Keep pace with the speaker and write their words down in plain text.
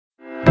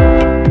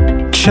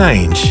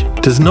Change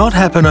does not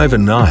happen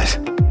overnight.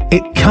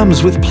 It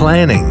comes with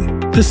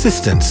planning,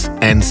 persistence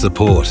and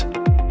support.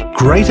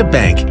 Greater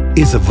Bank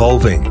is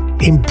evolving,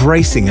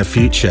 embracing a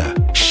future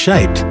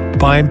shaped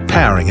by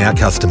empowering our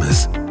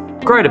customers.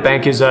 Greater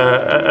Bank is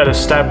an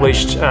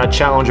established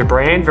challenger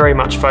brand, very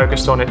much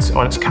focused on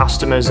its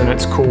customers and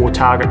its core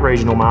target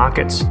regional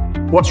markets.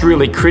 What's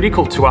really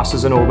critical to us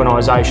as an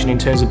organisation in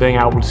terms of being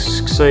able to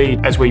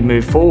succeed as we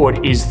move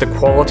forward is the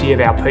quality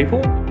of our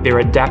people, their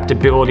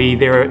adaptability,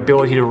 their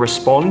ability to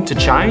respond to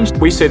change.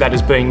 We see that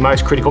as being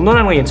most critical, not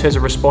only in terms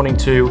of responding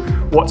to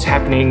what's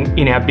happening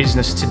in our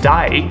business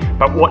today,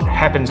 but what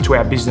happens to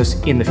our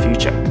business in the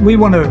future. We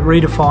want to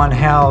redefine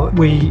how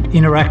we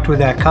interact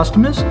with our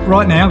customers.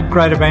 Right now,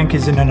 Greater Bank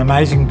is in an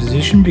amazing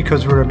position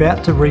because we're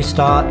about to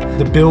restart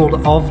the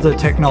build of the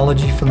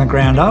technology from the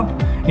ground up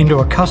into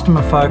a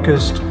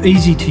customer-focused,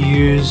 easy to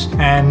use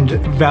and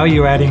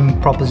value-adding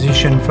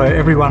proposition for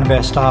every one of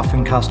our staff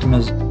and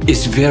customers.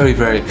 It's very,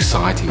 very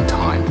exciting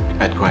time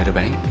at Greater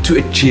Bank.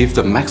 To achieve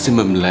the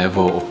maximum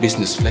level of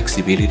business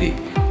flexibility,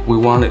 we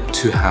wanted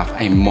to have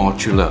a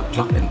modular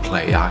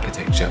plug-and-play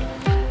architecture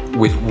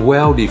with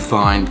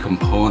well-defined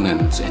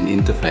components and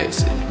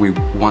interfaces. We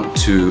want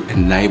to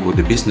enable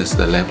the business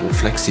level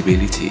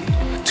flexibility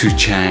to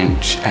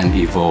change and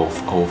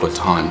evolve over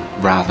time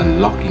rather than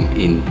locking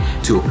in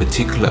to a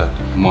particular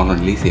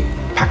monolithic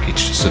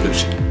packaged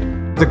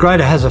solution. The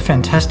Greater has a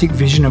fantastic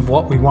vision of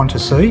what we want to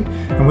see,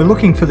 and we're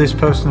looking for this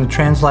person to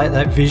translate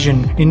that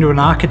vision into an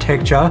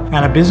architecture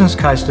and a business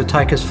case to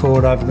take us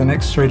forward over the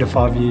next 3 to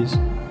 5 years.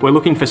 We're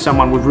looking for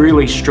someone with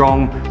really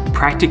strong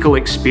practical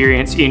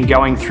experience in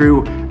going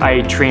through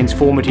a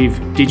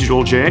transformative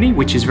digital journey,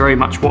 which is very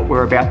much what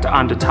we're about to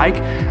undertake,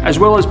 as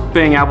well as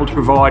being able to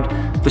provide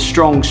the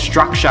strong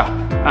structure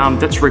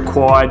that's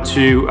required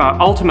to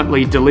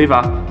ultimately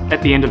deliver,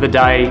 at the end of the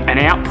day, an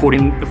output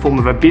in the form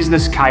of a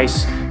business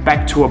case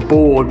back to a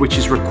board which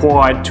is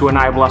required to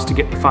enable us to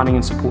get the funding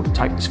and support to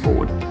take this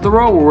forward. The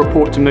role will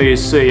report to me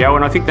as CEO,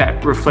 and I think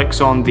that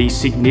reflects on the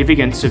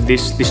significance of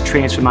this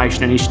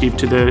transformation initiative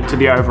to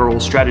the overall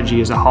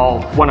strategy as a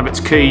whole. One of its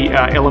key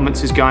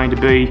elements is going to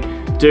be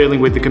dealing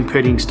with the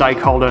competing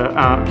stakeholder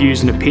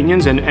views and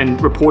opinions,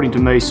 and reporting to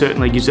me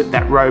certainly gives it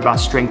that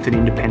robust strength and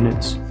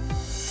independence.